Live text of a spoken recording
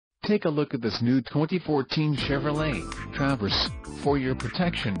Take a look at this new 2014 Chevrolet Traverse. For your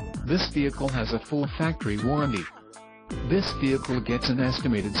protection, this vehicle has a full factory warranty. This vehicle gets an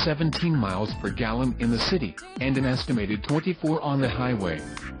estimated 17 miles per gallon in the city, and an estimated 24 on the highway.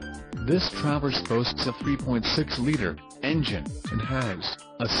 This Traverse boasts a 3.6-liter engine, and has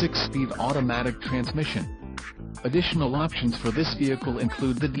a 6-speed automatic transmission. Additional options for this vehicle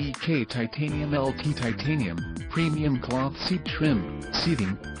include the DK Titanium LT Titanium, Premium Cloth Seat Trim,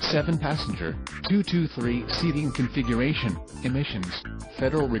 Seating, 7-passenger, 223 seating configuration, emissions,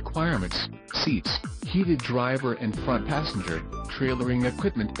 federal requirements, seats, heated driver and front passenger, trailering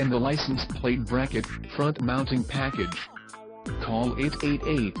equipment and the license plate bracket, front mounting package. Call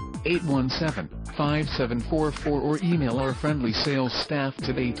 888-817-5744 or email our friendly sales staff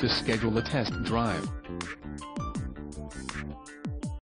today to schedule a test drive.